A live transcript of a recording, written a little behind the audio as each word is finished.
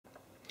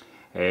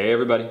Hey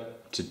everybody,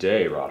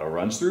 today Rahdo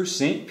runs through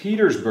St.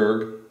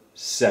 Petersburg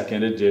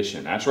 2nd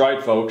edition. That's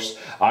right folks,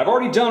 I've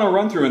already done a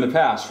run through in the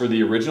past for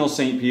the original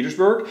St.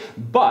 Petersburg,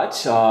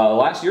 but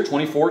last year,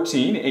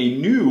 2014, a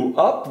new,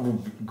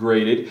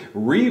 upgraded,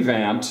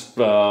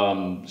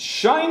 revamped,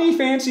 shiny,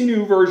 fancy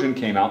new version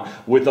came out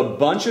with a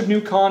bunch of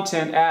new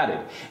content added.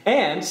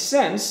 And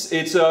since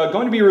it's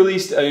going to be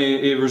released,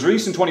 it was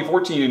released in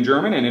 2014 in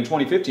German, and in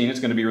 2015 it's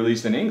going to be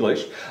released in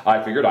English,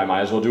 I figured I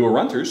might as well do a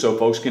run through so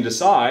folks can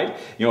decide,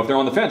 if they're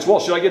on the fence, well,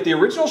 should I get the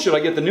original? Should I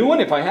get the new one?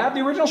 If I have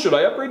the original, should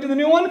I upgrade to the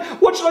new one?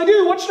 What should I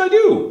do? What should I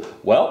do?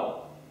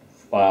 Well,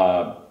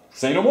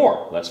 say no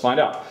more. Let's find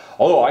out.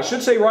 Although I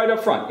should say right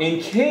up front,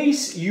 in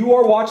case you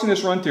are watching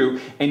this run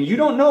through and you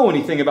don't know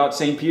anything about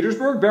St.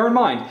 Petersburg, bear in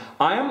mind,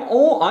 I'm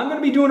going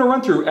to be doing a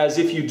run through as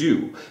if you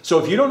do. So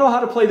if you don't know how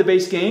to play the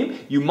base game,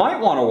 you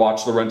might want to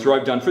watch the run through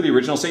I've done for the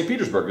original St.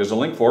 Petersburg. There's a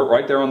link for it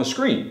right there on the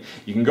screen.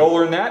 You can go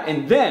learn that,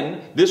 and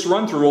then this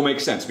run through will make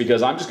sense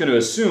because I'm just going to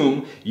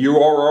assume you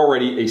are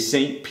already a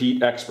St.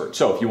 Pete expert.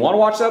 So if you want to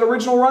watch that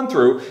original run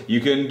through,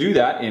 you can do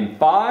that in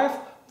 5,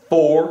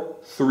 4,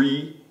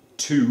 3,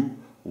 2,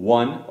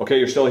 1. Okay,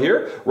 you're still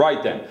here?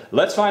 Right then,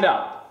 let's find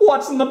out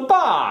what's in the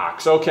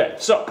box. Okay,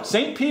 so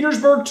St.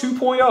 Petersburg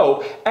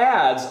 2.0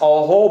 adds a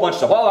whole bunch of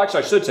stuff. Well,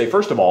 actually, I should say,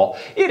 first of all,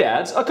 it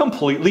adds a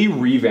completely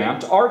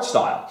revamped art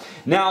style.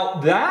 Now,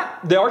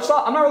 the art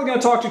style, I'm not really going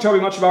to talk too terribly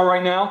much about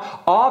right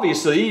now.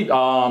 Obviously,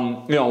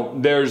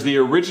 there's the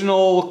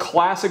original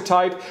classic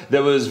type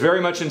that was very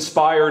much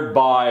inspired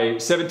by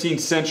 17th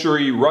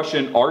century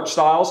Russian art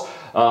styles.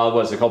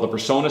 What is it called? The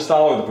Persona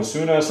style or the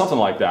Persona, something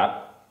like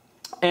that.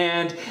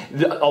 And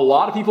a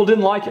lot of people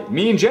didn't like it.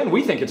 Me and Jen,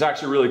 we think it's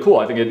actually really cool.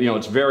 I think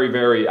it's very,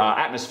 very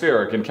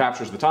atmospheric and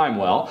captures the time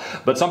well.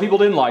 But some people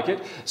didn't like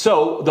it.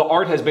 So the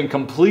art has been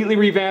completely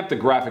revamped. The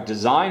graphic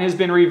design has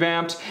been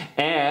revamped.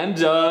 And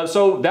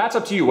so that's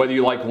up to you whether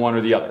you like one or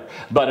the other.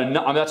 But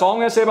that's all I'm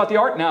going to say about the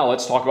art. Now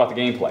let's talk about the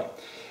gameplay.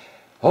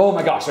 Oh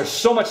my gosh, there's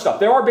so much stuff.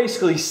 There are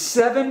basically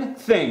 7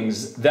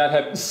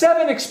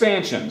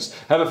 expansions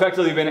have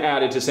effectively been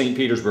added to St.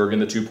 Petersburg in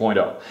the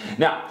 2.0.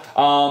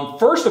 Now,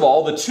 first of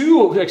all, the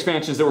 2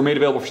 expansions that were made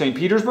available for St.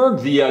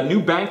 Petersburg, the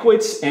New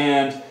Banquets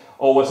and,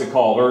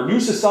 or New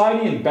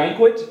Society and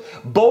Banquet,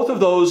 both of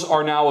those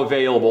are now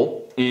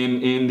available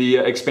in the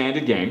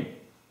expanded game.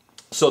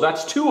 So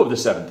that's 2 of the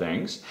 7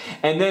 things.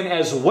 And then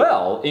as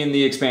well, in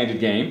the expanded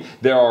game,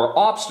 there are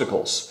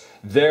obstacles,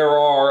 there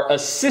are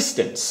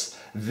assistants,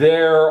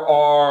 there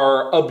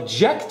are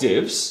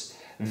objectives,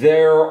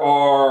 there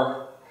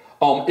are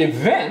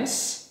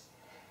events,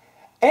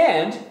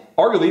 and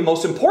arguably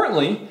most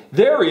importantly,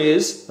 there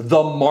is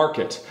the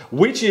market,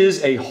 which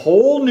is a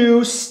whole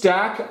new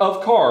stack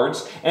of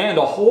cards and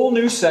a whole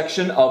new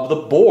section of the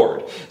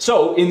board.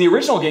 So in the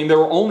original game, there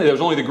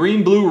was only the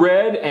green, blue,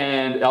 red,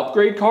 and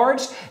upgrade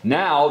cards.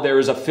 Now there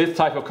is a 5th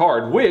type of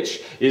card,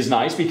 which is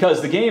nice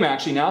because the game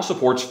actually now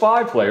supports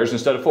 5 players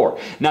instead of 4.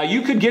 Now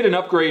you could get an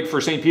upgrade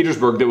for St.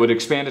 Petersburg that would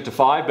expand it to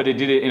 5, but it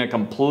did it in a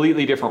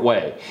completely different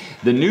way.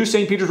 The new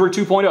St. Petersburg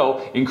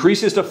 2.0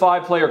 increases to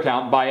 5 player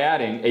count by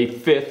adding a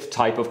 5th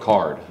type of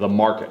card, the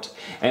market.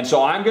 And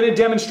so I'm going to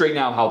demonstrate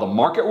now how the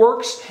market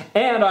works,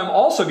 and I'm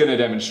also going to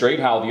demonstrate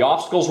how the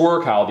obstacles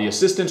work, how the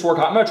assistants work.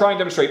 I'm going to try and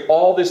demonstrate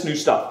all this new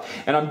stuff.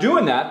 And I'm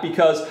doing that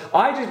because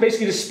I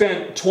basically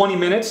spent 20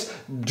 minutes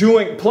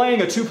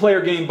playing a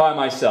 2-player game by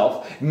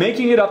myself,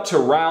 making it up to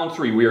round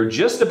 3. We are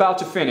just about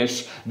to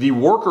finish the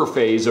worker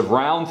phase of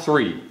round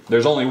 3.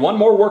 There's only one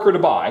more worker to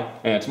buy,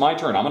 and it's my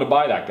turn. I'm going to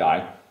buy that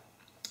guy.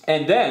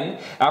 And then,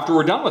 after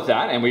we're done with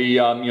that, and we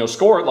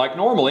score it like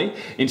normally,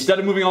 instead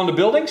of moving on to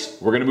buildings,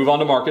 we're going to move on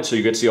to market, so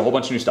you get to see a whole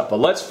bunch of new stuff. But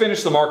let's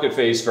finish the market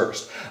phase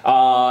first.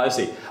 Let's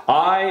see.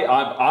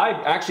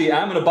 I actually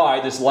am going to buy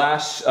this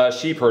last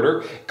sheep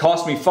herder.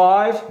 Cost me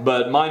 5,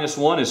 but minus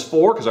 1 is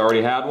 4, because I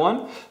already had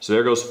one. So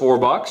there goes $4.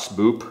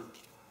 Boop.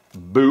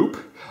 Boop.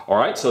 All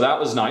right, so that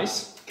was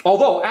nice.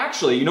 Although,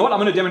 actually, you know what? I'm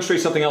going to demonstrate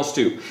something else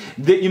too.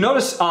 You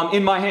notice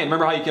in my hand,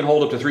 remember how you can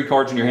hold up to 3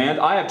 cards in your hand?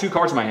 I have 2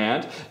 cards in my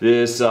hand,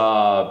 this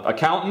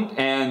accountant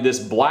and this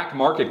black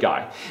market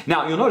guy.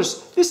 Now, you'll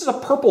notice this is a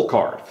purple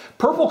card.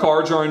 Purple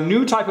cards are a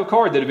new type of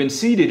card that have been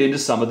seeded into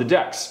some of the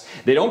decks.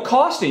 They don't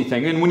cost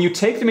anything, and when you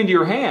take them into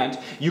your hand,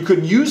 you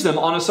could use them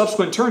on a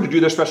subsequent turn to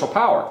do their special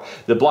power.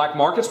 The black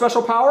market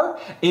special power,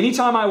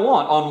 anytime I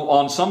want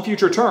on some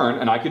future turn,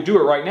 and I could do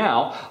it right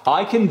now,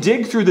 I can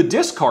dig through the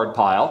discard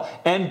pile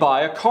and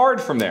buy a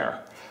card from there.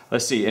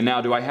 Let's see, and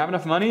now do I have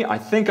enough money? I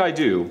think I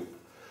do.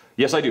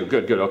 Yes, I do.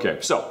 Good, good, okay.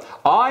 So,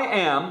 I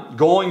am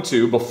going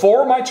to,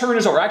 before my turn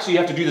is over, actually you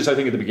have to do this I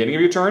think at the beginning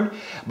of your turn.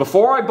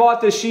 Before I bought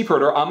this sheep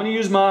herder, I'm going to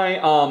use my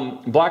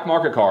black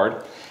market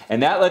card,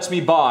 and that lets me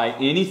buy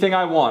anything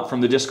I want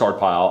from the discard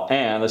pile.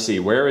 And let's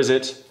see, where is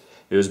it?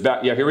 It was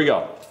back, yeah, here we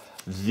go.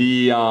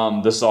 The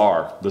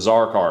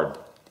Tsar card.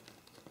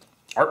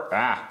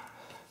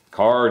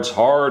 Cards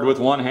hard with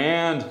one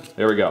hand.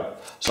 There we go.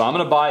 So I'm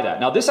going to buy that.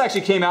 Now this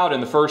actually came out in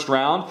the first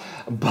round,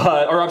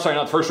 or I'm sorry,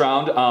 not the first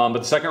round, but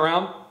the second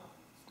round.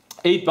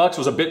 $8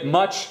 was a bit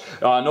much.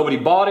 Nobody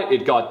bought it.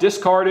 It got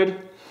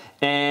discarded.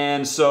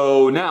 And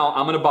so now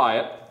I'm going to buy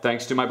it,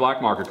 thanks to my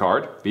black market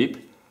card.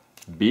 Beep,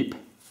 beep,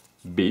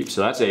 beep.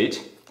 So that's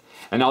 8.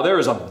 And now there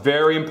is a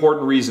very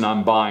important reason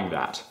I'm buying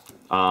that.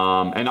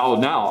 And oh,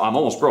 now I'm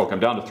almost broke. I'm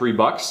down to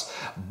 $3.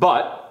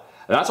 But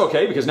that's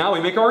okay, because now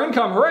we make our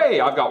income. Hooray!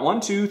 I've got 1,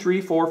 2,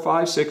 3, 4,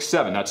 5, 6,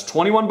 7. That's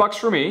 21 bucks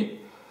for me.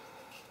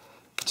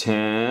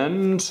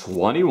 10,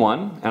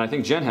 21, and I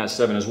think Jen has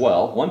 7 as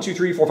well. 1, 2,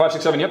 3, 4, 5,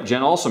 6, 7. Yep,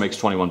 Jen also makes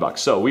 21 bucks.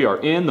 So we are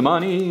in the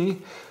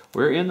money.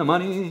 We're in the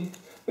money.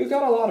 We've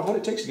got a lot of what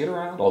it takes to get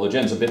around. Although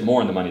Jen's a bit more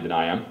in the money than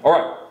I am. All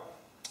right.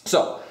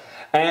 So,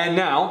 and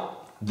now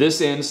this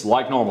ends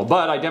like normal.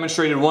 But I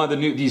demonstrated one of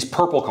these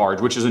purple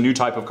cards, which is a new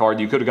type of card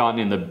you could have gotten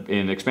in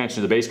the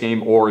expansion of the base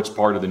game, or it's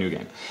part of the new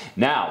game.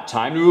 Now,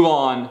 time to move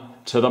on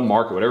to the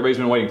market, what everybody's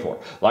been waiting for.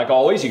 Like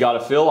always, you got to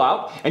fill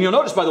out. And you'll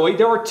notice, by the way,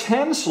 there are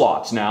 10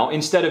 slots now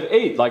instead of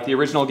 8 like the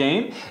original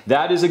game.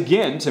 That is,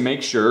 again, to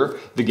make sure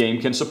the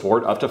game can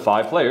support up to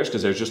 5 players,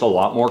 because there's just a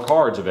lot more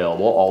cards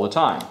available all the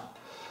time.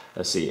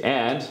 Let's see.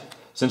 And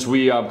since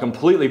we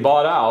completely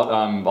bought out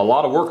a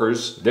lot of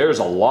workers, there's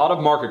a lot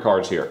of market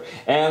cards here.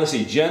 And let's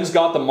see, Jen's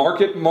got the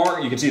market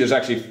mark. You can see there's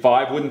actually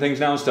 5 wooden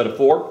things now instead of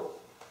 4.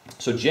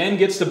 So Jen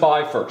gets to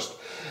buy first.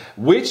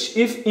 Which,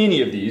 if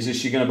any of these, is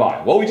she going to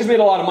buy? Well, we just made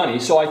a lot of money,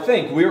 so I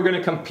think we're going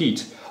to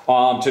compete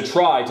to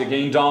try to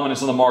gain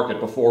dominance in the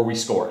market before we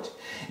score it.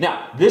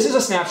 Now, this is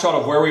a snapshot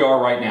of where we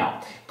are right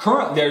now.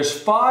 Currently, there's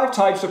 5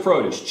 types of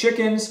produce: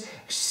 chickens,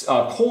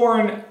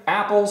 corn,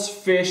 apples,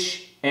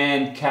 fish,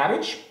 and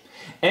cabbage.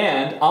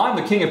 And I'm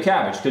the king of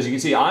cabbage, because you can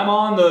see I'm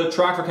on the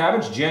track for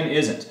cabbage. Jen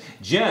isn't.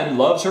 Jen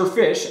loves her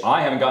fish.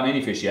 I haven't gotten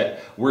any fish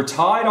yet. We're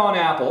tied on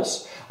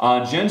apples.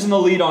 Jen's in the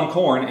lead on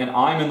corn, and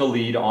I'm in the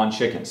lead on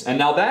chickens. And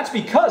now that's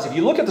because, if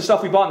you look at the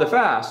stuff we bought in the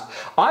fast,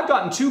 I've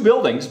gotten 2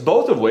 buildings,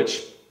 both of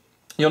which,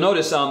 you'll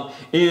notice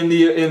in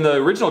the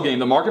original game,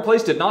 the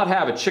marketplace did not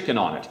have a chicken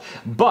on it.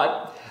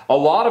 But a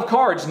lot of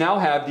cards now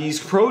have these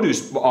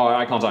produce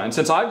icons on it. And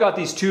since I've got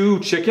these 2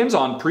 chickens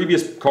on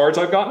previous cards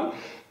I've gotten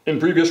in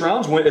previous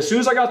rounds, as soon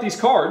as I got these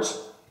cards,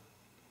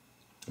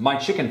 my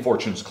chicken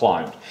fortunes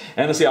climbed.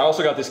 And let's see, I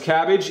also got this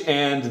cabbage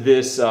and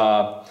this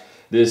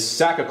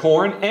sack of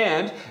corn,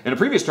 and in a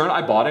previous turn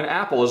I bought an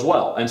apple as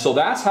well. And so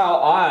that's how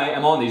I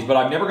am on these, but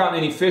I've never gotten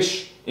any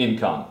fish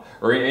income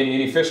or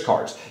any fish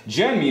cards.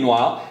 Jen,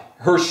 meanwhile,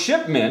 her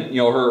shipmen,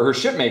 her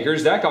ship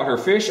makers, that got her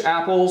fish,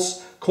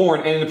 apples,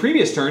 corn, and in the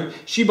previous turn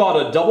she bought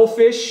a double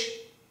fish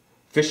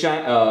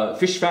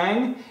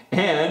fang,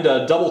 and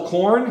a double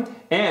corn,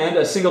 and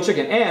a single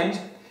chicken. And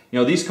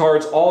these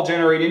cards all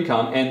generate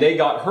income, and they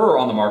got her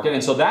on the market.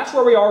 And so that's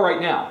where we are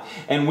right now.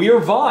 And we are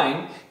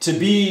vying to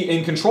be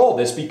in control of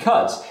this,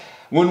 because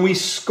when we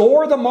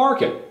score the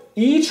market,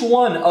 each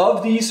one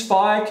of these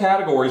 5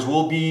 categories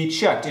will be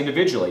checked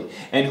individually.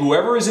 And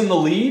whoever is in the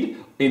lead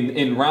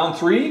in round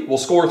 3 will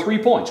score 3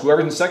 points.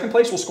 Whoever's in second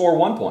place will score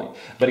 1 point.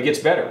 But it gets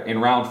better.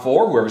 In round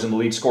 4, whoever's in the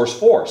lead scores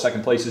 4.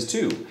 Second place is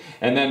 2.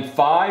 And then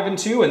 5 and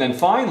 2. And then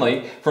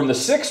finally, from the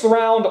 6th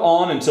round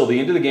on until the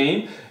end of the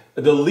game,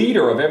 the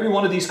leader of every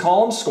one of these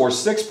columns scores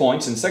 6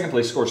 points, and second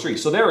place scores 3.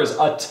 So there is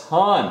a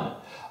ton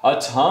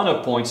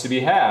of points to be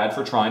had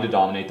for trying to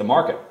dominate the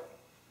market.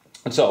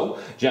 And so,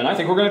 Jen, I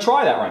think we're going to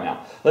try that right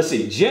now. Let's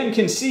see. Jen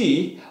can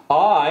see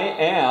I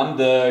am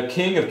the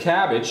king of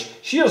cabbage.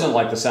 She doesn't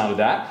like the sound of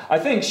that. I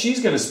think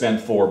she's going to spend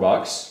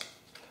 $4.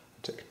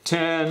 Take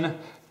 10,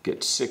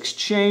 get 6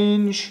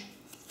 change.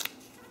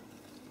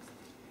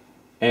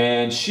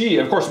 And she,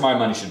 of course my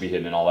money should be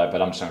hidden and all that,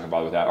 but I'm just not going to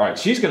bother with that. All right,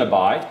 she's going to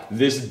buy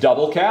this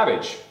double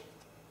cabbage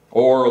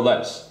or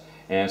lettuce.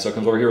 And so it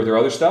comes over here with her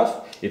other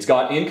stuff. It's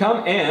got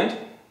income, and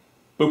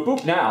boop,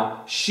 boop.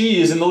 Now,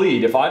 she is in the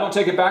lead. If I don't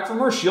take it back from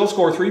her, she'll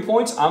score 3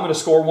 points. I'm going to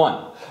score 1.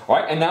 All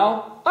right, and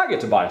now I get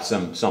to buy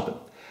something.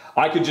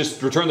 I could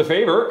just return the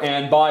favor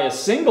and buy a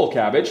single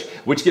cabbage,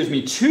 which gives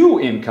me 2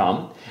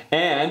 income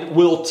and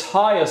will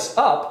tie us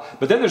up.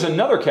 But then there's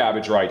another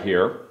cabbage right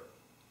here.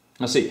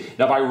 Let's see.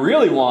 Now, if I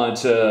really wanted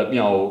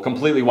to,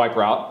 completely wipe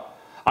her out,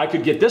 I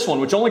could get this one,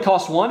 which only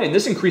costs 1, and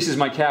this increases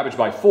my cabbage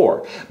by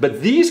 4.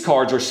 But these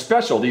cards are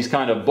special, these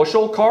kind of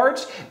bushel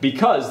cards,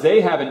 because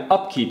they have an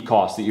upkeep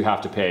cost that you have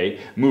to pay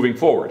moving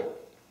forward.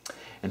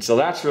 And so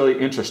that's really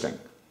interesting.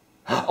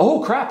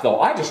 Oh crap, though,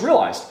 I just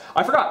realized.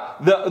 I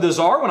forgot. The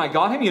Tsar, when I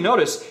got him, you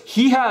notice,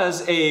 he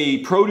has a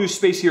produce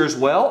space here as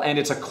well, and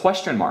it's a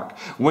question mark.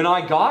 When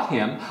I got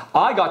him,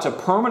 I got to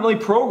permanently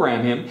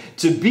program him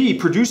to be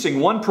producing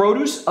 1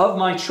 produce of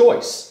my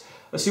choice.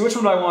 Let's see, which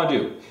one do I want to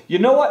do? You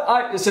know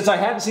what? Since I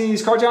hadn't seen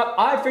these cards out,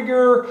 I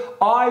figure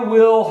I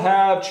will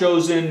have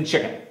chosen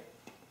chicken.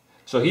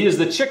 So he is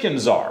the chicken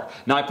Tsar.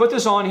 Now I put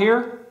this on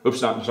here. Oops,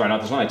 sorry,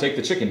 not this one. I take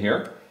the chicken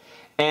here.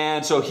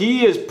 And so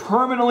he is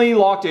permanently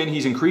locked in.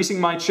 He's increasing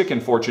my chicken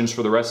fortunes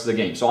for the rest of the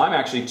game. So I'm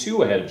actually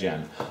 2 ahead of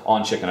Jen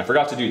on chicken. I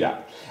forgot to do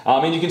that.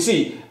 And you can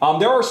see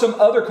there are some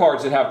other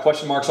cards that have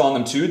question marks on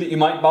them too that you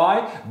might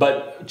buy,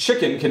 but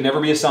chicken can never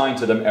be assigned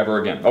to them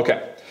ever again.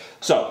 Okay,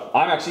 so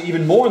I'm actually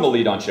even more in the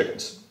lead on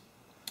chickens.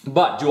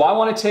 But do I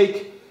want to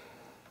take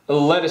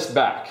lettuce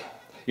back?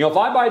 If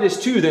I buy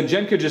this 2, then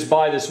Jen could just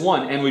buy this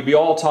 1 and we'd be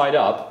all tied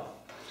up.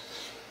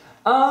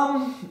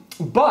 You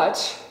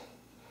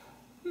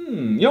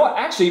know what,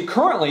 actually,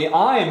 currently,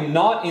 I am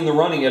not in the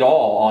running at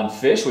all on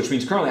fish, which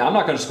means currently I'm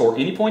not going to score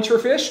any points for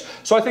fish.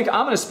 So I think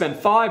I'm going to spend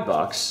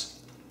 $5.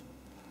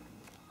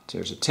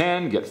 There's a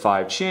 10, get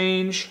 5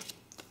 change.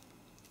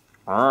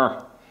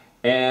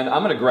 And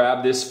I'm going to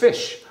grab this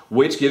fish,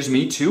 which gives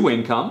me 2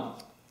 income.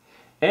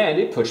 And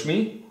it puts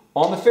me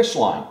on the fish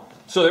line.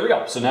 So there we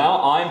go. So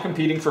now I'm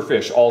competing for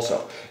fish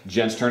also.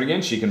 Jen's turn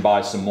again. She can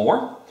buy some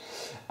more.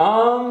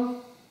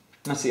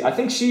 Let's see. I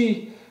think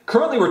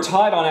currently we're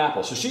tied on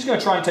apples. So she's going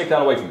to try and take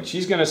that away from me.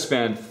 She's going to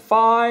spend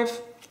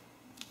 5.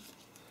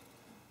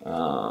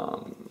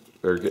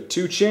 Or get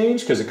 2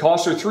 change because it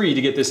costs her 3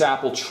 to get this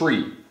apple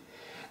tree.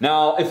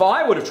 Now, if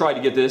I would have tried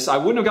to get this, I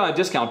wouldn't have gotten a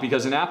discount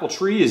because an apple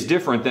tree is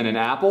different than an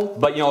apple.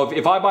 But, you know,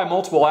 if I buy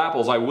multiple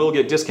apples, I will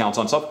get discounts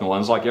on subsequent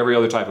ones like every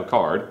other type of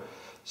card.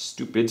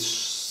 Stupid,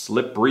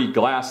 slippery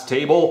glass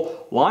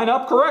table. Line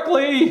up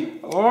correctly.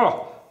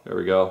 Oh, there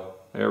we go.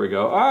 There we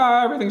go.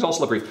 Everything's all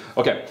slippery.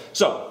 Okay,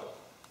 so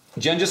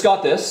Jen just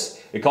got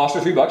this. It cost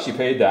her $3. She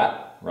paid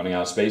that. Running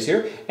out of space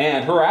here.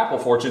 And her apple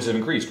fortunes have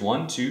increased.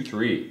 1, 2,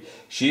 3.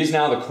 She is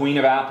now the queen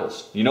of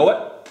apples. You know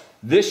what?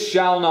 This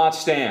shall not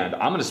stand.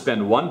 I'm going to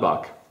spend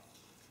 $1.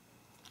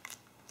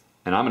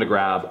 And I'm going to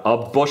grab a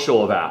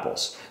bushel of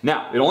apples.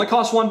 Now, it only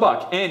costs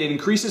 $1, and it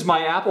increases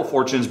my apple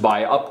fortunes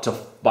by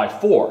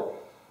 4.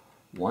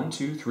 1,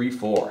 2, 3,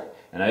 4.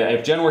 And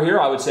if Jen were here,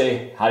 I would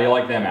say, how do you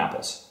like them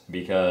apples?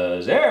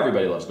 Because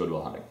everybody loves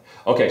goodwill hunting.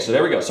 Okay, so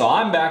there we go. So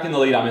I'm back in the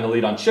lead. I'm in the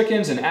lead on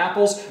chickens and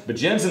apples, but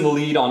Jen's in the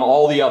lead on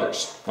all the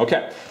others.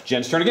 Okay,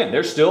 Jen's turn again.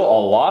 There's still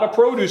a lot of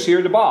produce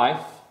here to buy.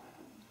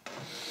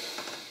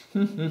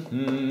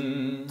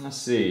 Let's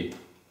see.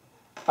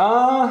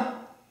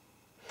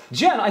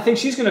 Jen, I think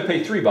she's going to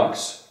pay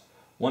 $3.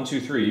 1,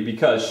 2, 3,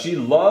 because she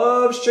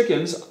loves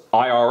chickens,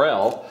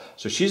 IRL.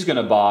 So she's going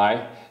to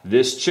buy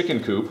this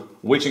chicken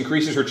coop, which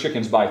increases her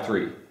chickens by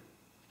 3. It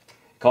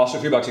costs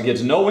her $3. It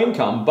gets no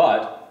income,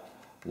 but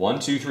 1,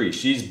 2, 3.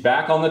 She's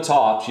back on the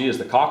top. She is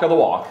the cock of the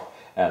walk,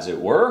 as it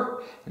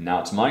were. And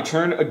now it's my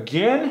turn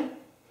again.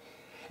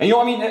 And you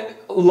know, I mean,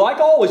 like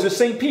always with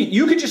St. Pete,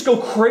 you could just go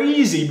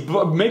crazy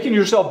making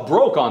yourself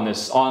broke on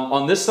this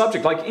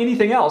subject like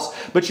anything else,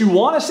 but you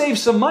want to save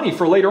some money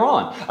for later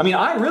on. I mean,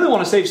 I really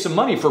want to save some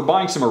money for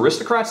buying some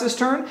aristocrats this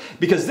turn,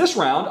 because this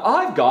round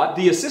I've got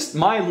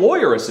my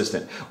lawyer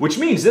assistant, which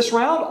means this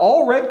round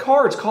all red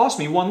cards cost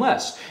me 1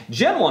 less.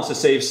 Jen wants to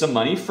save some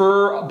money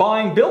for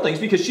buying buildings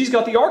because she's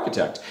got the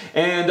architect.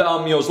 And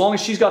you know, as long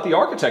as she's got the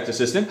architect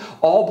assistant,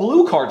 all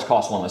blue cards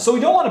cost 1 less. So we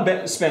don't want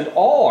to spend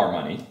all our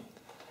money.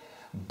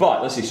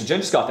 But, let's see, so Jen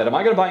just got that. Am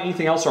I going to buy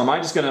anything else, or am I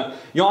just going to...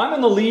 You know, I'm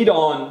in the lead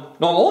on...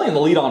 No, I'm only in the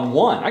lead on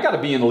 1. I got to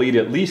be in the lead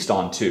at least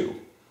on 2.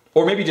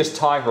 Or maybe just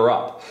tie her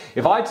up.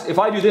 If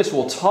I do this,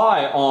 we'll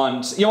tie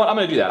on... You know what, I'm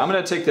going to do that. I'm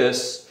going to take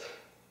this...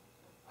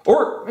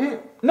 Or...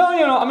 No,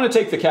 you know, I'm going to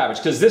take the cabbage,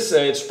 because this,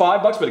 it's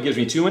 $5, but it gives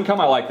me 2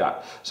 income. I like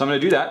that. So I'm going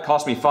to do that.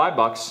 Cost me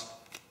 $5.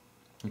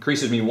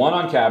 Increases me 1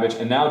 on cabbage,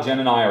 and now Jen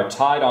and I are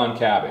tied on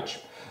cabbage.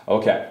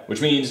 Okay,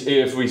 which means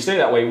if we stay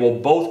that way, we'll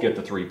both get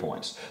the 3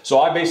 points. So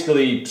I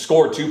basically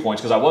scored 2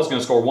 points because I was going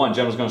to score 1,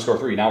 Jen was going to score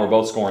 3. Now we're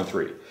both scoring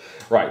 3.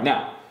 Right,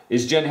 now,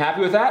 is Jen happy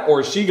with that,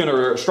 or is she going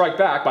to strike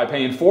back by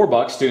paying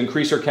 $4 to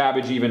increase her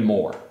cabbage even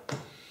more?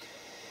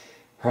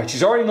 All right,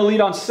 she's already in the lead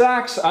on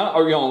sacks. You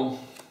know,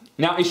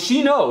 now, if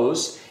she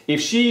knows,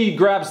 if she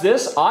grabs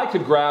this, I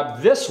could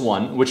grab this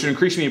one, which would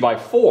increase me by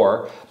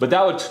 4, but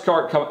that would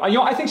start coming. You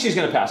know, I think she's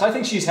going to pass. I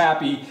think she's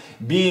happy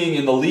being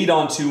in the lead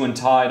on 2 and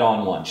tied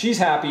on 1. She's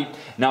happy.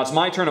 Now it's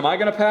my turn. Am I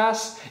going to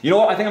pass? You know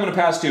what? I think I'm going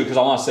to pass too because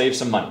I want to save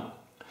some money.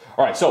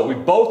 All right, so we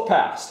both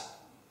passed.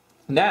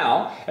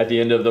 Now, at the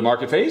end of the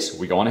market phase,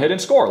 we go on ahead and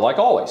score, like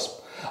always.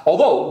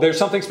 Although, there's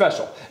something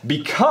special.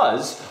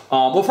 Because,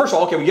 well, first of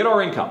all, okay, we get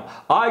our income.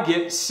 I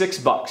get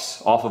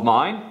 $6 off of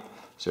mine.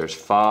 So there's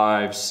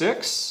 5,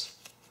 6.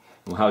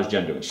 Well, how's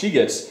Jen doing? She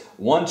gets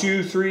 1,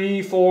 2,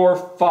 3, 4,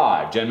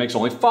 5. Jen makes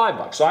only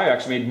 $5. So I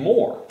actually made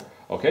more.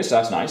 Okay, so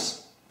that's nice.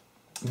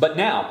 But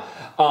now,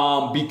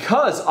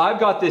 because I've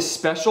got this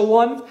special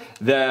one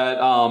that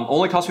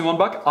only cost me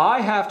 $1, I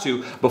have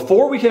to,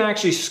 before we can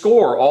actually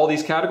score all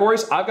these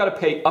categories, I've got to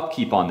pay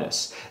upkeep on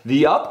this.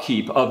 The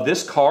upkeep of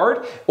this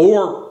card,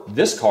 or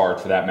this card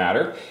for that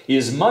matter,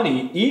 is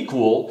money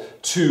equal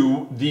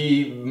to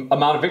the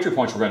amount of victory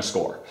points we're going to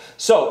score.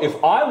 So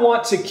if I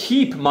want to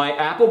keep my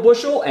apple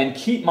bushel and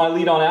keep my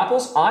lead on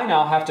apples, I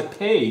now have to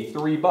pay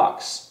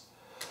 $3.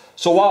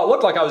 So while it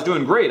looked like I was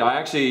doing great, I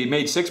actually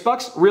made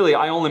 $6. Really,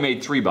 I only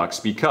made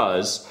 $3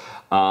 because,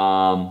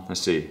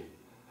 let's see.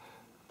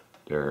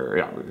 There,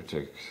 yeah, we're going to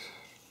take... Is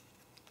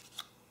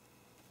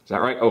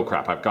that right? Oh,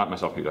 crap, I've got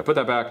myself confused. I put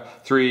that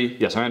back. 3.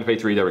 Yes, I'm going to pay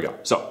 3. There we go.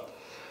 So,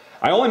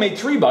 I only made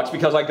 $3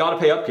 because I got to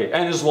pay upkeep.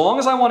 And as long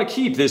as I want to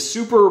keep this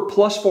super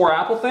 +4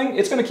 apple thing,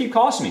 it's going to keep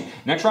costing me.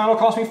 Next round it'll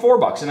cost me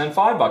 $4, and then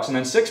 $5, and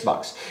then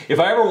 $6. If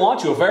I ever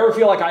want to, if I ever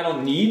feel like I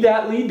don't need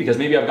that lead because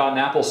maybe I've gotten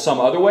apples some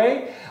other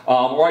way,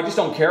 or I just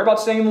don't care about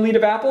staying in the lead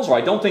of apples, or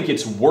I don't think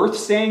it's worth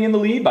staying in the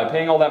lead by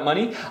paying all that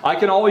money, I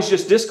can always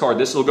just discard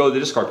this. It'll go to the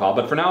discard pile,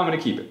 but for now I'm going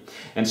to keep it.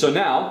 And so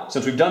now,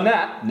 since we've done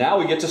that, now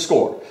we get to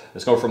score.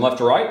 Let's go from left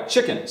to right.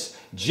 Chickens.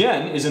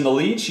 Jen is in the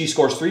lead. She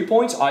scores 3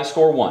 points. I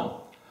score 1.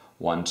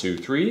 1, 2,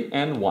 3,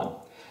 and 1.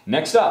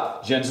 Next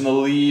up, Jen's in the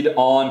lead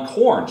on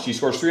corn. She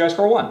scores 3, I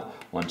score 1.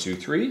 1, 2,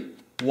 3,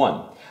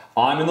 1.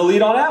 I'm in the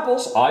lead on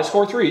apples. I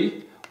score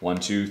 3. 1,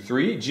 2,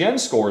 3. Jen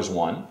scores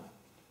 1.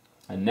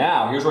 And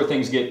now, here's where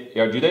things get,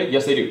 do they?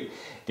 Yes, they do.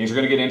 Things are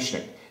going to get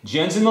interesting.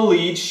 Jen's in the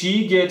lead.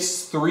 She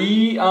gets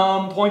 3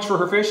 points for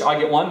her fish. I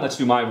get 1. Let's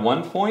do my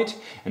 1 point.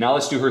 And now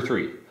let's do her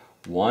 3.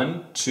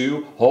 1,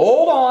 2,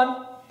 hold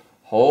on.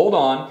 Hold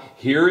on.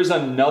 Here is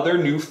another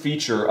new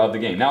feature of the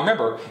game. Now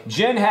remember,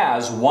 Jen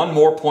has 1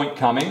 more point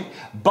coming,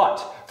 but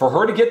for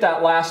her to get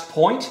that last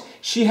point,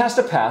 she has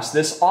to pass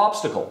this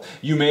obstacle.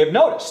 You may have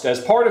noticed, as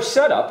part of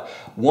setup,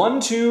 1,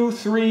 2,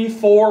 3,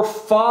 4,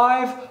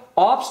 5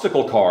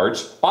 obstacle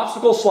cards,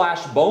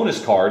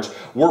 obstacle/bonus cards,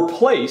 were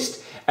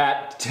placed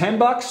at $10,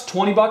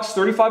 $20,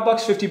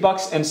 $35,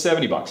 $50, and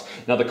 $70.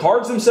 Now the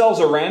cards themselves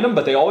are random,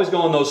 but they always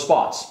go in those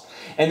spots.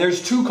 And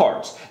there's 2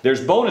 cards.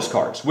 There's bonus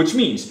cards, which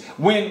means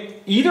when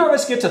either of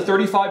us get to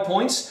 35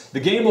 points, the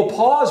game will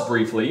pause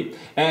briefly,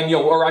 and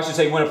or I should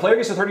say, when a player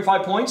gets to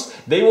 35 points,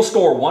 they will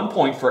score 1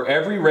 point for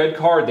every red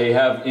card they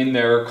have in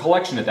their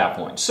collection at that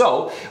point.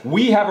 So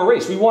we have a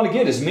race. We want to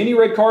get as many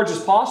red cards as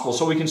possible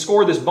so we can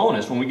score this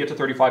bonus when we get to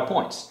 35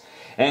 points.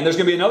 And there's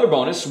going to be another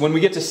bonus. When we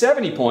get to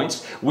 70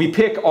 points, we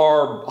pick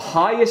our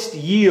highest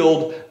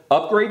yield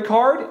upgrade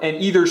card and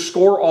either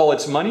score all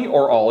its money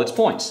or all its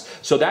points.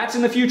 So that's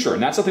in the future,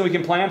 and that's something we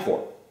can plan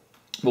for.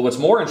 But what's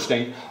more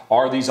interesting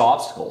are these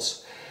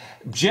obstacles.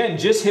 Jen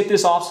just hit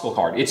this obstacle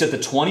card. It's at the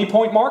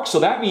 20-point mark, so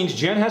that means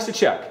Jen has to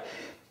check.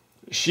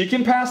 She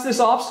can pass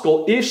this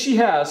obstacle if she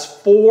has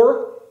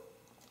 4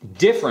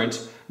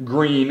 different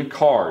green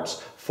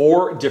cards.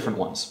 4 different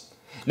ones.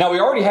 Now,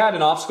 we already had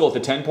an obstacle at the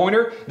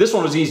 10-pointer. This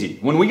one was easy.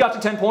 When we got to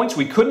 10 points,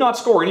 we could not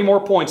score any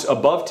more points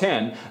above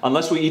 10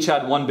 unless we each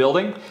had 1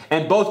 building.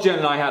 And both Jen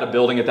and I had a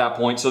building at that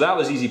point, so that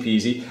was easy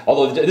peasy.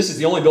 Although this is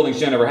the only buildings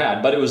Jen ever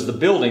had, but it was the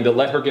building that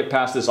let her get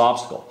past this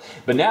obstacle.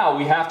 But now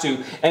we have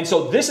to, and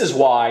so this is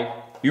why,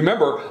 you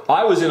remember,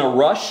 I was in a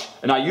rush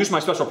and I used my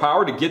special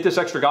power to get this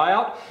extra guy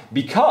out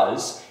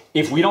because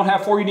if we don't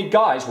have 4 unique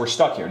guys, we're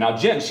stuck here. Now,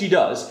 Jen, she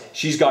does.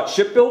 She's got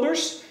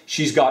shipbuilders.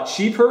 She's got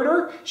sheep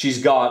herder,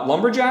 she's got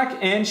lumberjack,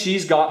 and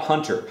she's got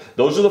hunter.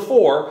 Those are the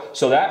 4,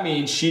 so that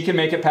means she can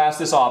make it past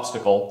this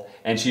obstacle,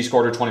 and she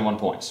scored her 21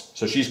 points.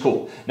 So she's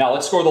cool. Now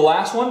let's score the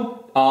last one.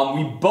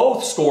 We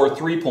both score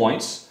 3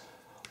 points.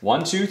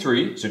 1, 2,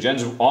 3. So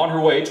Jen's on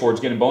her way towards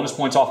getting bonus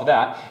points off of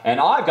that. And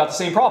I've got the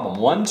same problem.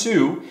 1,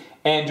 2,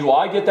 and do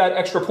I get that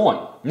extra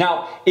point?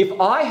 Now, if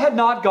I had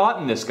not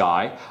gotten this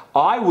guy,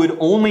 I would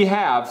only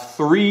have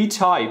 3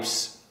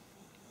 types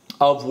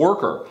of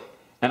worker.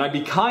 And I'd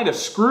be kind of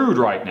screwed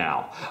right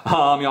now.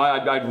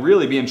 I'd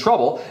really be in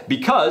trouble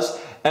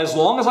because as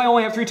long as I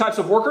only have 3 types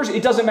of workers,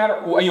 it doesn't matter,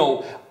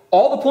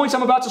 all the points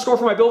I'm about to score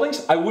for my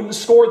buildings, I wouldn't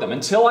score them.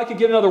 Until I could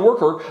get another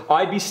worker,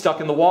 I'd be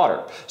stuck in the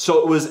water. So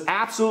it was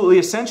absolutely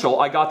essential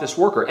I got this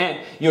worker.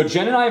 And,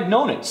 Jen and I have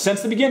known it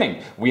since the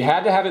beginning. We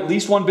had to have at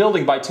least 1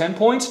 building by 10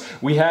 points.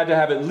 We had to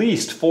have at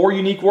least 4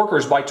 unique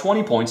workers by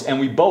 20 points, and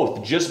we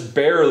both just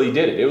barely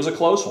did it. It was a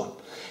close one.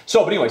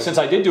 So, but anyway, since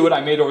I did do it,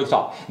 I made it over the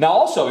top. Now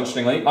also,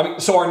 interestingly,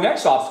 so our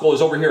next obstacle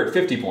is over here at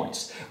 50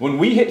 points. When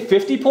we hit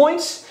 50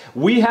 points,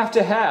 we have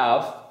to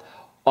have,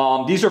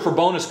 these are for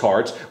bonus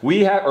cards,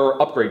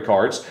 or upgrade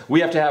cards, we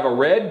have to have a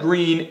red,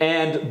 green,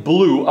 and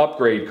blue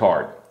upgrade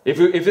card.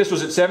 If this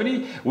was at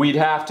 70, we'd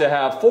have to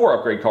have 4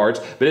 upgrade cards,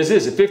 but as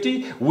is at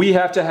 50, we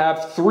have to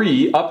have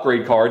 3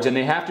 upgrade cards, and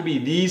they have to be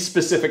these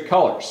specific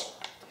colors.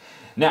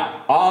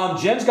 Now,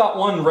 Jen's got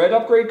 1 red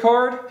upgrade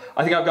card.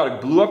 I think I've got a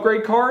blue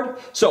upgrade card.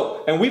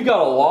 So, and we've got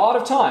a lot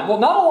of time. Well,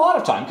 not a lot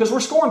of time, because we're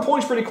scoring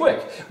points pretty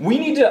quick. We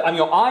need to,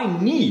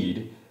 I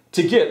need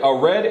to get a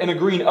red and a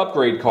green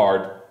upgrade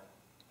card.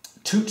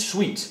 Toot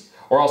sweet.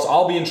 Or else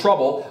I'll be in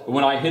trouble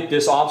when I hit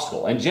this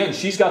obstacle. And Jen,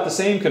 she's got the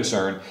same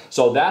concern.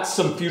 So that's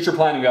some future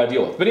planning we got to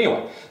deal with. But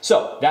anyway,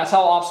 so that's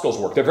how obstacles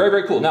work. They're very,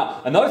 very cool.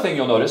 Now, another thing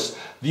you'll notice,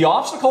 the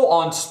obstacle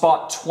on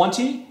spot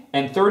 20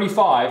 and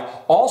 35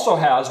 also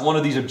has one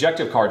of these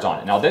objective cards on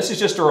it. Now this is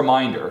just a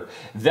reminder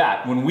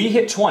that when we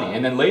hit 20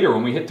 and then later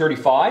when we hit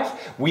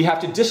 35, we have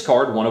to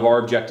discard one of our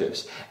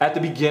objectives. At the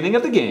beginning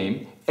of the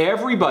game,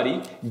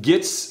 everybody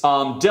gets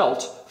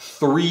dealt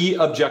 3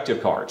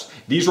 objective cards.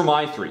 These were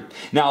my 3.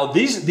 Now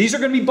these are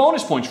going to be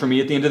bonus points for me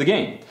at the end of the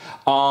game.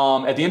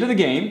 At the end of the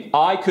game,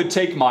 I could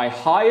take my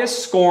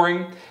highest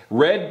scoring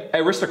red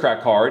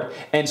aristocrat card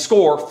and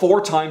score 4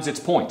 times its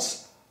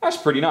points. That's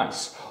pretty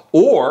nice.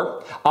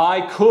 Or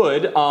I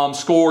could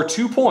score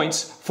 2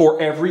 points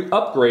for every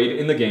upgrade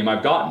in the game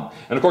I've gotten.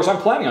 And of course, I'm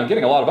planning on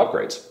getting a lot of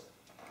upgrades.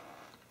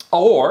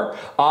 Or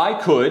I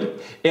could,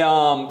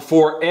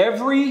 for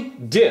every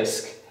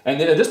disc, and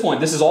at this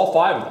point, this is all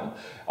 5 of them.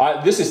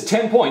 This is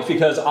 10 points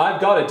because I've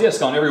got a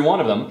disc on every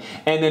one of them,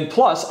 and then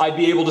plus I'd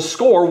be able to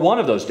score one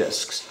of those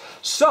discs.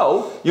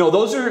 So,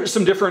 those are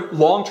some different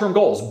long-term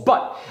goals.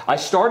 But I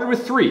started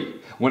with 3.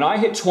 When I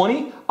hit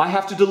 20, I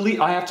have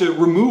to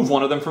remove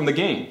one of them from the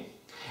game.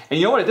 And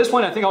you know what, at this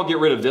point, I think I'll get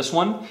rid of this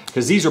one,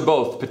 because these are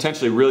both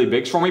potentially really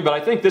bigs for me, but I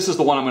think this is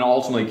the one I'm going to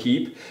ultimately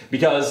keep,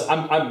 because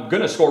I'm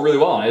going to score really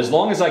well on it. As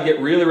long as I get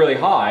really, really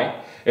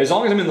high, as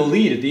long as I'm in the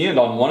lead at the end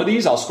on one of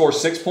these, I'll score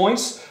 6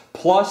 points,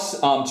 plus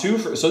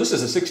 2, so this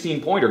is a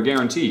 16-pointer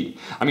guaranteed.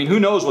 I mean, who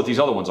knows what these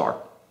other ones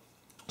are.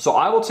 So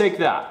I will take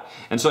that.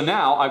 And so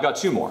now I've got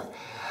 2 more.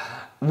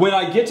 When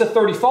I get to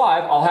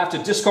 35, I'll have to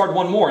discard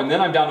 1 more, and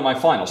then I'm down to my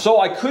final. So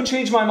I could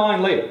change my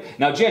mind later.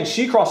 Now, Jen,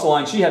 she crossed the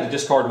line. She had to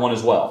discard 1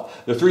 as well.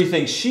 The 3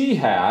 things she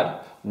had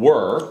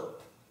were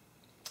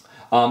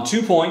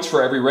 2 points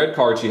for every red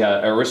card she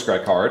had, a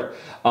aristocrat card,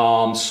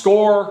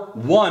 score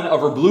 1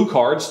 of her blue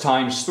cards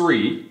times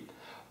 3,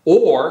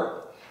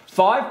 or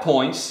 5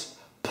 points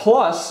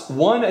plus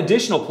 1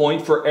 additional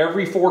point for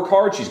every 4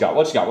 cards she's got.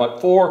 What's she got?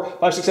 What? 4,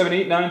 5, 6, 7,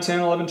 8, 9, 10,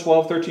 11,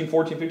 12, 13,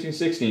 14, 15,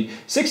 16.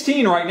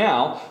 16 right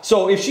now.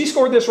 So if she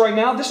scored this right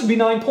now, this would be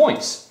 9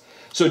 points.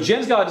 So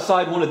Jen's got to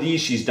decide one of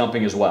these she's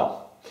dumping as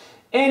well.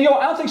 And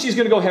I don't think she's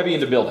going to go heavy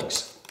into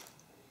buildings.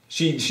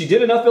 She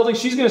did enough buildings.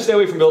 She's going to stay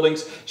away from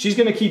buildings. She's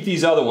going to keep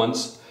these other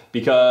ones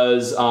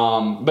because,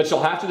 but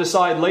she'll have to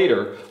decide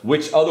later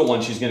which other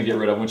one she's going to get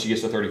rid of when she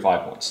gets to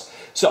 35 points.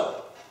 So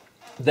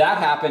that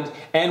happened,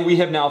 and we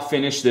have now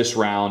finished this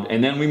round,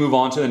 and then we move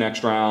on to the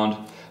next round,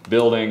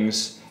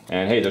 buildings,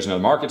 and hey, there's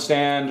another market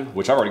stand,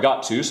 which I've already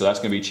got 2, so that's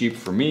going to be cheap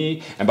for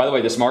me. And by the way,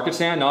 this market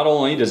stand, not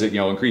only does it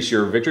increase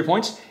your victory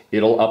points,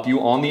 it'll up you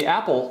on the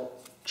apple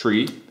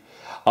tree.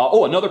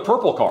 Oh, another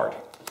purple card.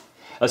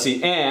 Let's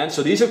see, and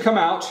so these have come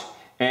out,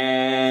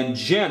 and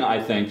Jen,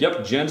 I think,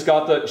 yep, Jen is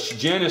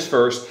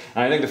first,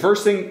 and I think the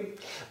first thing,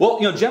 well,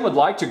 Jen would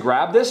like to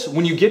grab this.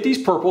 When you get these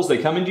purples, they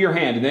come into your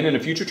hand, and then in a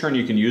future turn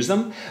you can use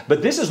them.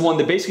 But this is one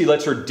that basically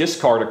lets her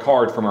discard a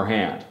card from her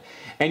hand.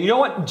 And you know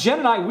what? Jen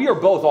and I, we are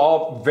both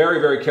all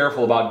very, very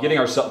careful about getting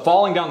ourselves,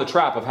 falling down the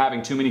trap of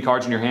having too many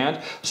cards in your hand.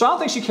 So I don't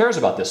think she cares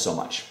about this so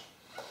much.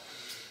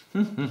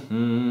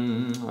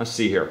 Let's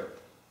see here.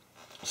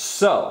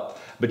 So,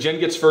 but Jen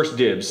gets first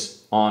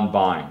dibs on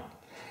buying.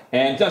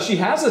 And she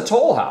has a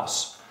toll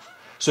house.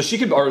 So she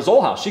could, or a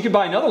Zoll house, she could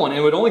buy another one and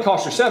it would only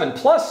cost her 7.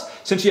 Plus,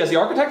 since she has the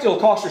architect, it'll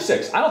cost her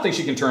 6. I don't think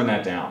she can turn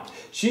that down.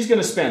 She's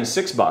going to spend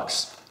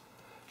 $6.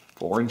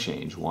 4 and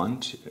change. 1,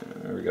 2,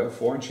 there we go,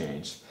 4 and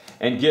change.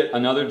 And get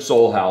another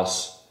Zoll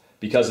house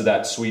because of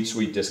that sweet,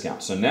 sweet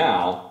discount. So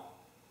now,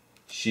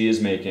 she is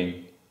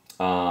making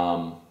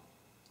 4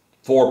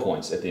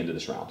 points at the end of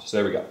this round. So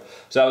there we go.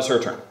 So that was her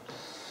turn.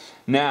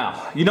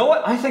 Now, you know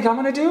what I think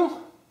I'm going to do?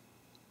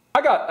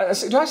 I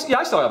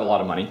still have a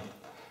lot of money.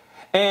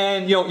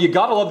 And you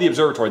gotta love the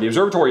observatory. The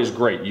observatory is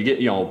great. You get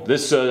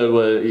this.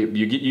 You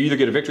either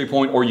get a victory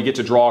point or you get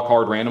to draw a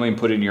card randomly and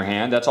put it in your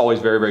hand. That's always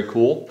very, very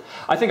cool.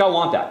 I think I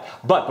want that.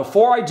 But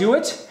before I do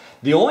it,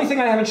 the only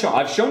thing I haven't shown,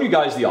 I've shown you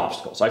guys the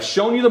obstacles. I've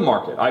shown you the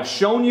market. I've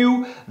shown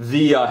you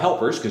the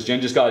helpers because Jen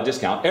just got a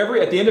discount.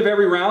 At the end of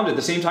every round, at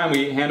the same time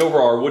we hand over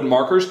our wooden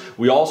markers,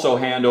 we also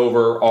hand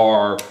over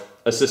our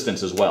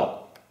assistants as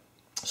well.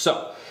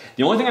 So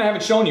the only thing I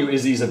haven't shown you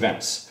is these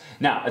events.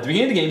 Now at the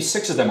beginning of the game,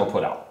 6 of them were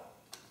put out.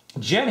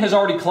 Jen has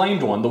already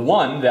claimed one, the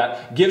one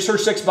that gives her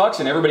 $6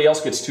 and everybody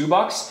else gets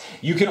 $2.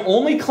 You can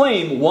only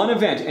claim one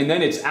event and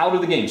then it's out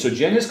of the game. So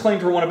Jen has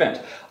claimed her one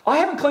event. I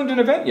haven't claimed an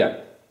event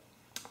yet.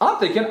 I'm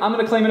thinking I'm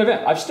going to claim an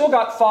event. I've still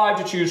got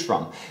 5 to choose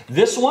from.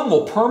 This one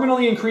will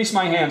permanently increase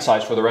my hand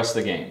size for the rest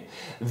of the game.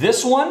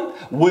 This one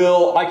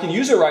I can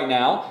use it right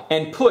now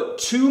and put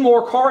 2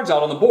 more cards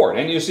out on the board.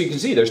 And as you can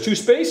see, there's 2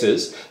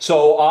 spaces,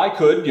 so I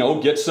could,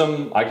 get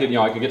some, I could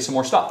get some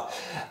more stuff.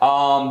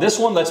 This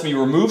one lets me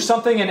remove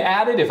something and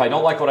add it if I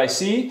don't like what I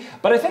see.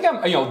 But I think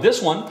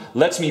this one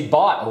lets me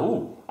buy.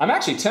 Ooh, I'm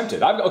actually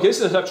tempted. Okay, this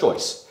is a tough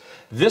choice.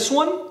 This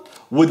one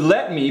would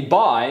let me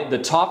buy the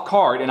top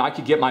card and I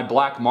could get my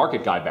black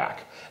market guy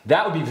back.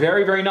 That would be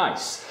very, very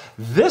nice.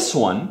 This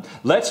one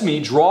lets me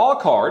draw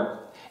a card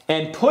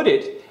and put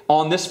it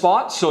on this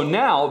spot. So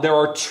now there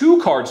are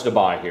 2 cards to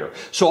buy here.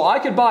 So I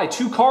could buy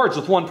 2 cards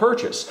with 1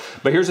 purchase.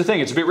 But here's the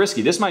thing, it's a bit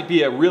risky. This might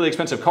be a really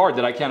expensive card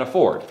that I can't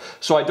afford.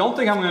 So I don't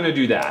think I'm going to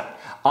do that.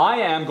 I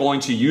am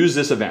going to use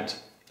this event.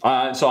 So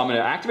I'm going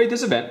to activate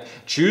this event,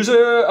 choose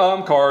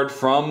a card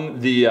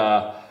from the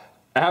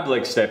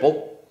Ablig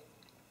staple,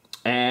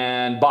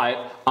 and buy it.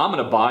 I'm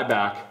going to buy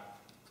back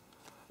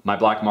my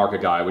black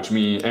market guy, which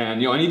means, and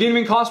he didn't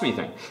even cost me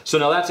anything. So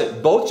now that's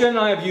it. Both Jen and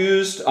I have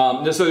used,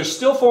 so there's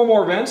still 4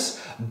 more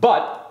events,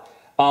 but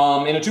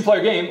in a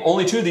 2-player game,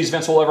 only 2 of these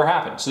events will ever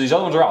happen. So these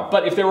other ones are out.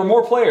 But if there were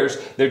more players,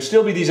 there'd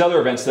still be these other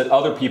events that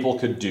other people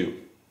could do.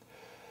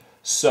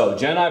 So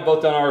Jen and I have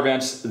both done our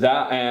events,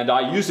 and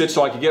I used it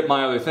so I could get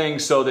my other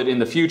things so that in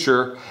the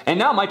future, and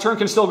now my turn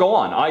can still go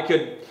on.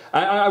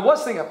 I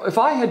was thinking, if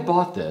I had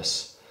bought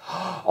this,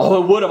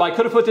 Oh, it would have. I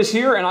could have put this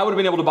here and I would have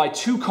been able to buy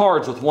 2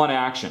 cards with 1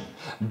 action.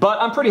 But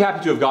I'm pretty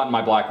happy to have gotten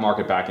my black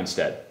market back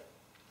instead.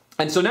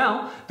 And so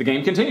now the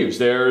game continues.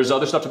 There's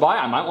other stuff to buy.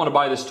 I might want to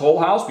buy this toll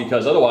house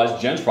because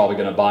otherwise Jen's probably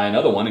going to buy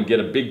another one and get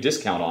a big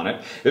discount on it.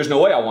 There's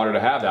no way I want her to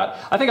have that.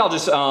 I think I'll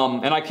just,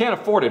 and I can't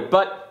afford it,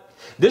 but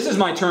this is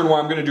my turn where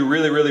I'm going to do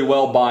really, really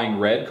well buying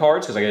red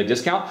cards because I get a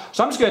discount.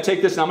 So I'm just going to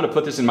take this and I'm going to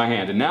put this in my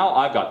hand. And now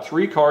I've got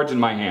 3 cards in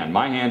my hand.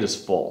 My hand is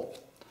full.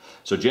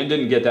 So Jen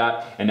didn't get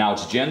that, and now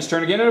it's Jen's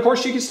turn again. And of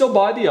course she can still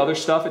buy the other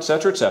stuff,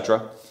 etc.,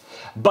 etc.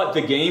 But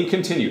the game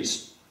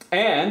continues.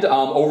 And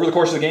over the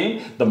course of the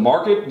game, the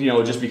market,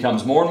 just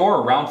becomes more and more.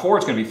 Around 4,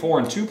 it's going to be 4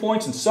 and 2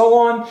 points and so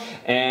on.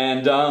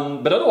 And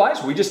but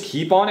otherwise, we just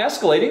keep on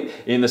escalating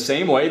in the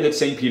same way that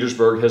St.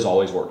 Petersburg has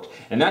always worked.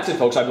 And that's it,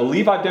 folks. I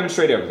believe I've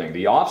demonstrated everything.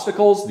 The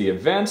obstacles, the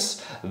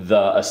events,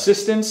 the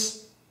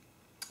assistance,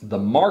 the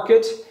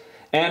market.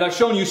 And I've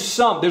shown you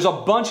some. There's a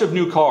bunch of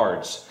new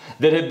cards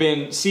that have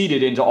been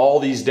seeded into all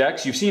these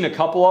decks. You've seen a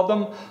couple of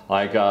them,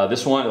 like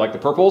this one, like the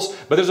purples,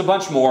 but there's a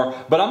bunch more.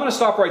 But I'm going to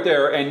stop right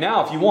there, and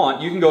now if you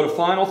want, you can go to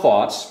Final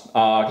Thoughts,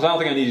 because I don't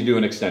think I need to do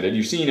an extended.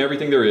 You've seen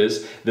everything there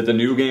is that the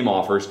new game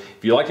offers.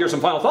 If you'd like to hear some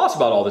final thoughts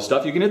about all this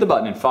stuff, you can hit the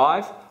button in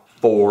 5,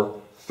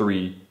 4,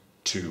 3,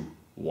 2,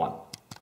 1.